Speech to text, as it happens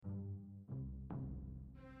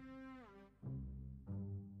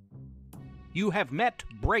You have met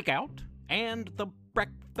Breakout and the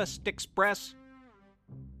Breakfast Express.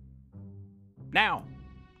 Now,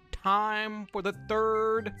 time for the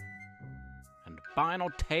third and final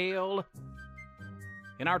tale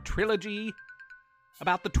in our trilogy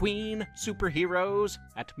about the tween superheroes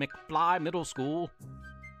at McFly Middle School.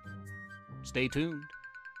 Stay tuned.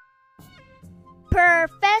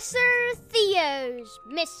 Professor Theo's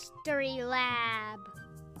Mystery Lab.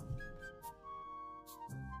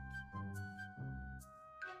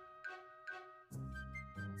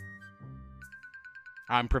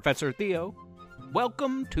 I'm Professor Theo.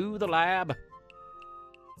 Welcome to the lab.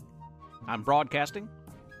 I'm broadcasting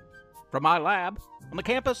from my lab on the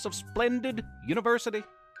campus of Splendid University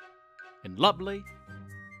in lovely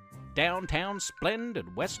downtown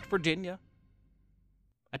Splendid, West Virginia.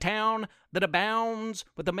 A town that abounds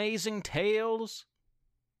with amazing tales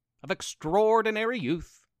of extraordinary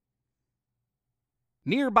youth.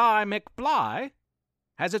 Nearby McFly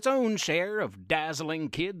has its own share of dazzling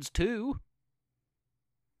kids, too.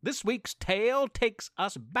 This week's tale takes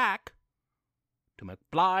us back to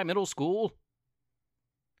McFly Middle School,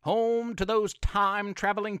 home to those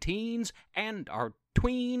time-traveling teens and our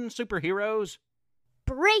tween superheroes.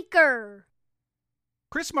 Breaker!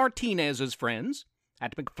 Chris Martinez's friends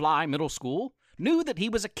at McFly Middle School knew that he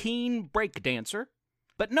was a keen break dancer,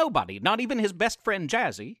 but nobody, not even his best friend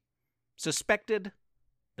Jazzy, suspected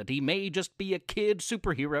that he may just be a kid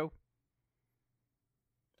superhero.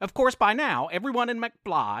 Of course, by now, everyone in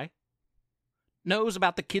McFly knows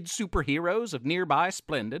about the kid superheroes of nearby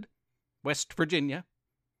Splendid, West Virginia,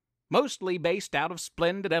 mostly based out of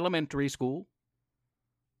Splendid Elementary School.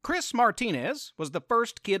 Chris Martinez was the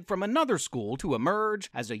first kid from another school to emerge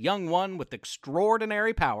as a young one with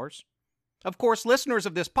extraordinary powers. Of course, listeners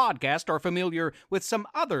of this podcast are familiar with some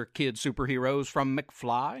other kid superheroes from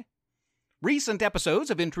McFly. Recent episodes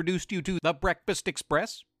have introduced you to the Breakfast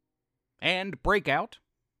Express and Breakout.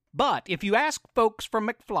 But if you ask folks from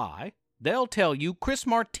McFly, they'll tell you Chris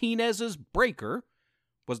Martinez's Breaker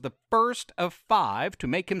was the first of 5 to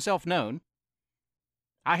make himself known.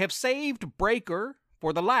 I have saved Breaker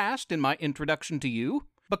for the last in my introduction to you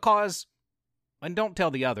because, and don't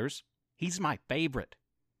tell the others, he's my favorite.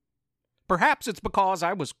 Perhaps it's because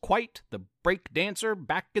I was quite the break dancer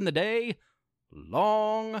back in the day,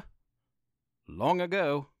 long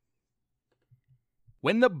ago.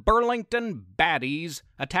 When the Burlington Baddies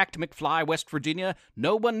attacked McFly, West Virginia,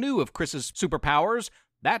 no one knew of Chris's superpowers.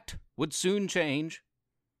 That would soon change.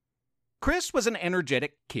 Chris was an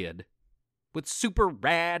energetic kid with super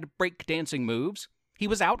rad breakdancing moves. He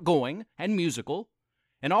was outgoing and musical,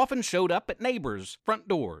 and often showed up at neighbors' front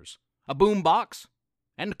doors, a boombox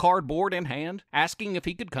and cardboard in hand, asking if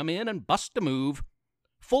he could come in and bust a move,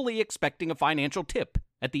 fully expecting a financial tip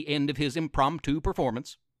at the end of his impromptu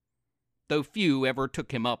performance, though few ever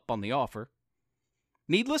took him up on the offer.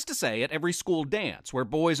 Needless to say, at every school dance, where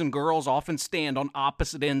boys and girls often stand on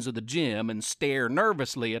opposite ends of the gym and stare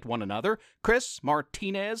nervously at one another, Chris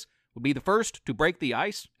Martinez would be the first to break the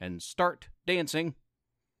ice and start dancing.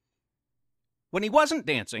 When he wasn't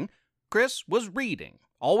dancing, Chris was reading,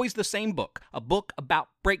 always the same book, a book about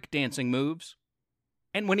breakdancing moves.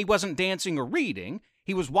 And when he wasn't dancing or reading,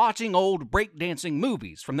 he was watching old breakdancing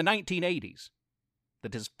movies from the 1980s.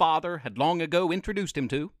 That his father had long ago introduced him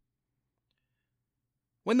to.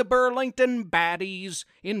 When the Burlington Baddies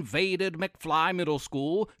invaded McFly Middle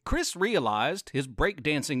School, Chris realized his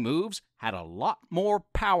breakdancing moves had a lot more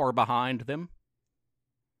power behind them.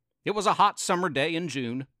 It was a hot summer day in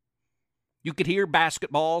June. You could hear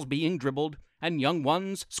basketballs being dribbled and young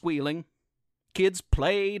ones squealing. Kids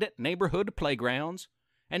played at neighborhood playgrounds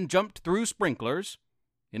and jumped through sprinklers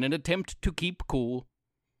in an attempt to keep cool.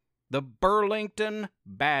 The Burlington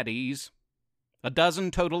Baddies, a dozen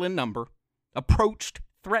total in number, approached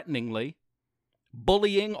threateningly,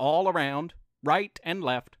 bullying all around, right and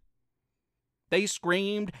left. They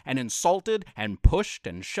screamed and insulted and pushed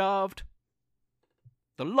and shoved.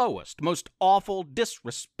 The lowest, most awful,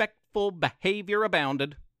 disrespectful behavior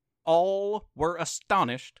abounded. All were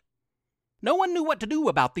astonished. No one knew what to do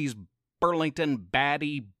about these Burlington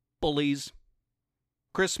Baddie bullies.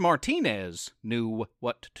 Chris Martinez knew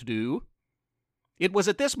what to do. It was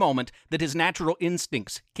at this moment that his natural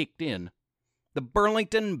instincts kicked in. The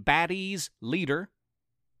Burlington Baddies' leader,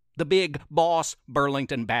 the big boss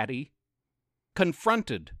Burlington Baddie,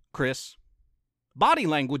 confronted Chris. Body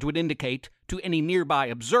language would indicate to any nearby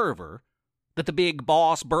observer that the big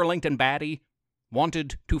boss Burlington Baddie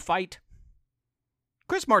wanted to fight.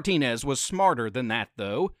 Chris Martinez was smarter than that,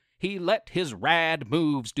 though. He let his rad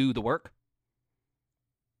moves do the work.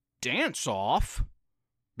 "Dance off?"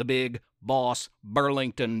 the big Boss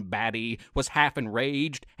Burlington Batty was half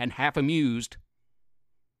enraged and half amused.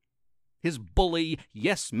 His bully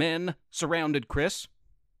yes-men surrounded Chris.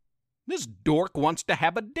 "This dork wants to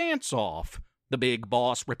have a dance-off," the big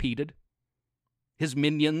boss repeated. His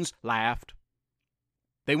minions laughed.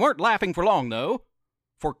 They weren't laughing for long, though,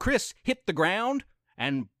 for Chris hit the ground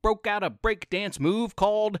and broke out a break-dance move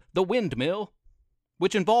called the windmill,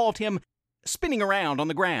 which involved him spinning around on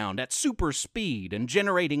the ground at super speed and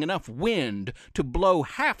generating enough wind to blow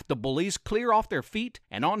half the bullies clear off their feet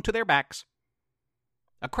and onto their backs.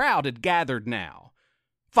 A crowd had gathered now.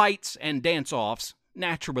 Fights and dance-offs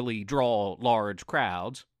naturally draw large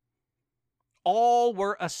crowds. All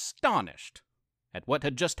were astonished at what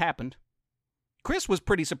had just happened. Chris was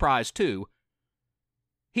pretty surprised, too.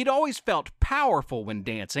 He'd always felt powerful when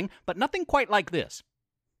dancing, but nothing quite like this.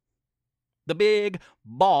 The big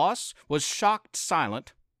boss was shocked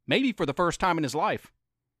silent, maybe for the first time in his life.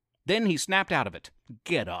 Then he snapped out of it.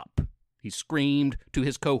 "Get up," he screamed to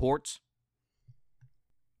his cohorts.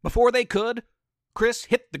 Before they could, Chris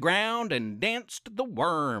hit the ground and danced the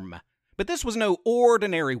worm. But this was no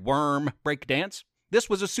ordinary worm breakdance. This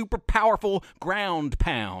was a super powerful ground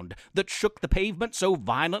pound that shook the pavement so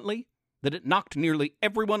violently that it knocked nearly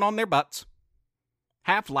everyone on their butts.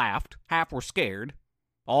 Half laughed, half were scared.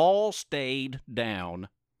 All stayed down.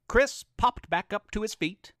 Chris popped back up to his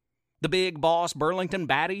feet. The big boss Burlington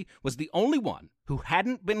Batty was the only one who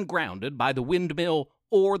hadn't been grounded by the windmill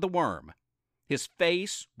or the worm. His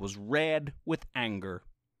face was red with anger.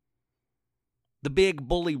 The big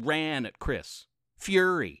bully ran at Chris,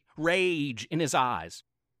 fury, rage in his eyes.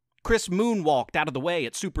 Chris moonwalked out of the way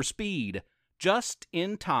at super speed, just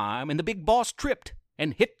in time, and the big boss tripped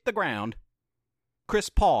and hit the ground. Chris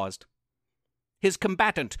paused. His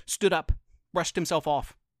combatant stood up, brushed himself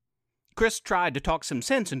off. Chris tried to talk some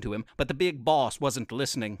sense into him, but the big boss wasn't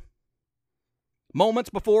listening. Moments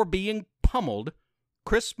before being pummeled,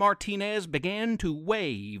 Chris Martinez began to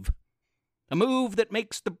wave, a move that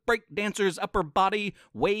makes the breakdancer's upper body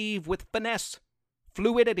wave with finesse,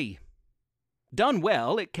 fluidity. Done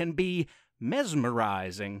well, it can be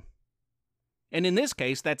mesmerizing. And in this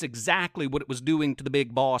case, that's exactly what it was doing to the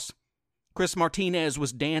big boss. Chris Martinez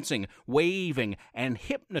was dancing, waving, and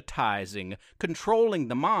hypnotizing, controlling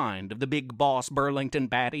the mind of the big boss Burlington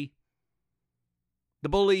Batty. The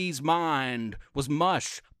bully's mind was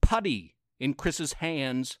mush, putty in Chris's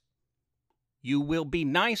hands. "You will be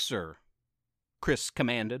nicer," Chris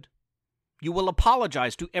commanded. "You will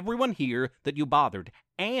apologize to everyone here that you bothered,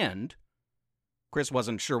 and," Chris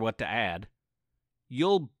wasn't sure what to add,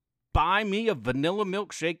 "you'll buy me a vanilla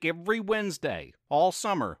milkshake every Wednesday, all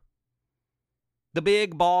summer." The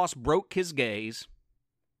big boss broke his gaze.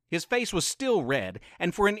 His face was still red,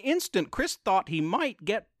 and for an instant Chris thought he might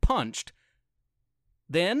get punched.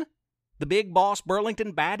 Then, the big boss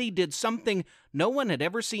Burlington Batty did something no one had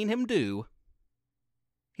ever seen him do.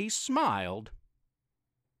 He smiled.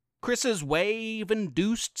 Chris's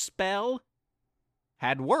wave-induced spell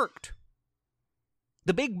had worked.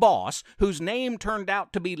 The big boss, whose name turned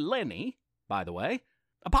out to be Lenny, by the way,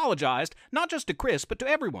 apologized not just to Chris, but to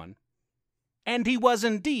everyone. And he was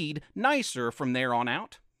indeed nicer from there on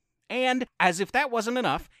out. And, as if that wasn't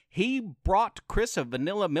enough, he brought Chris a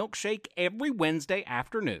vanilla milkshake every Wednesday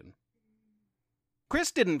afternoon.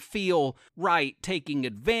 Chris didn't feel right taking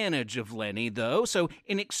advantage of Lenny, though, so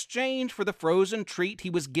in exchange for the frozen treat, he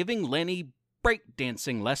was giving Lenny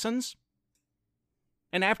breakdancing lessons.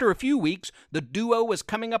 And after a few weeks, the duo was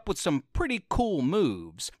coming up with some pretty cool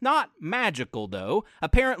moves. Not magical, though.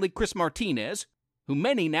 Apparently, Chris Martinez, who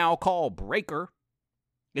many now call Breaker,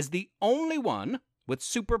 is the only one with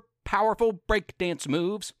super powerful breakdance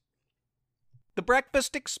moves. The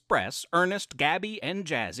Breakfast Express, Ernest, Gabby, and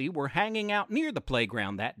Jazzy were hanging out near the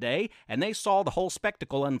playground that day, and they saw the whole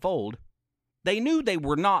spectacle unfold. They knew they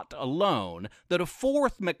were not alone, that a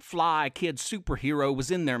fourth McFly kid superhero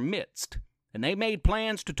was in their midst, and they made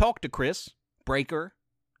plans to talk to Chris, Breaker,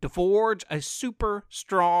 to forge a super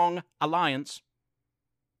strong alliance.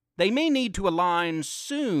 They may need to align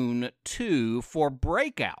soon, too, for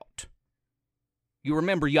Breakout. You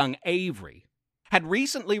remember young Avery had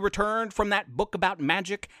recently returned from that book about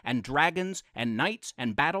magic and dragons and knights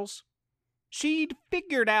and battles. She'd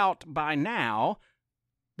figured out by now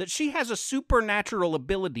that she has a supernatural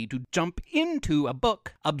ability to jump into a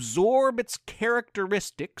book, absorb its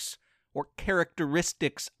characteristics or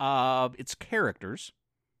characteristics of its characters,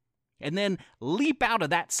 and then leap out of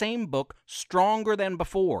that same book stronger than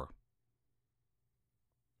before.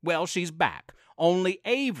 Well, she's back. Only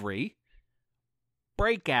Avery,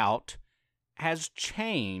 Breakout, has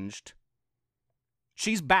changed.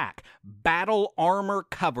 She's back, battle armor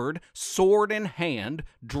covered, sword in hand,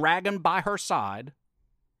 dragon by her side.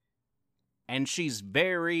 And she's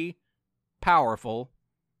very powerful,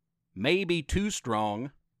 maybe too strong.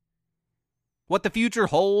 What the future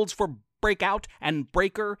holds for Breakout and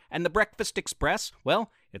Breaker and the Breakfast Express, well,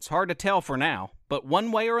 it's hard to tell for now, but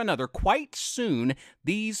one way or another, quite soon,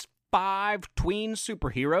 these 5 tween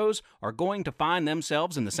superheroes are going to find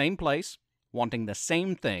themselves in the same place, wanting the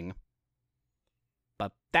same thing.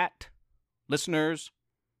 But that, listeners,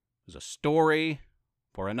 is a story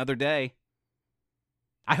for another day.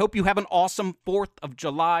 I hope you have an awesome 4th of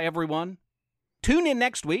July, everyone. Tune in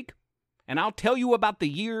next week, and I'll tell you about the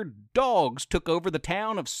year dogs took over the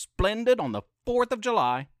town of Splendid on the 4th of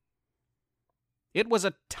July. It was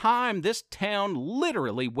a time this town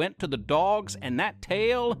literally went to the dogs, and that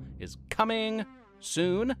tale is coming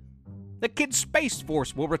soon. The Kids Space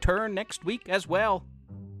Force will return next week as well.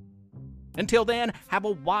 Until then, have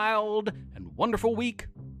a wild and wonderful week.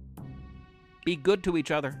 Be good to each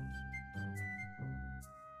other.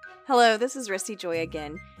 Hello, this is Risty Joy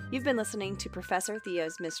again. You've been listening to Professor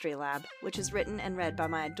Theo's Mystery Lab, which is written and read by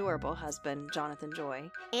my adorable husband, Jonathan Joy.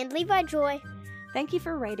 And Levi Joy. Thank you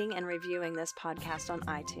for rating and reviewing this podcast on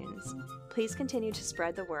iTunes. Please continue to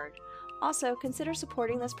spread the word. Also, consider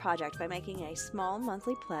supporting this project by making a small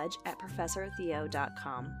monthly pledge at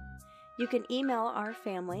ProfessorTheo.com. You can email our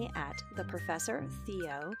family at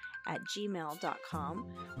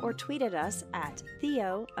theprofessortheo@gmail.com or tweet at us at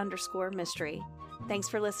Theo_mystery. Thanks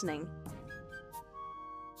for listening.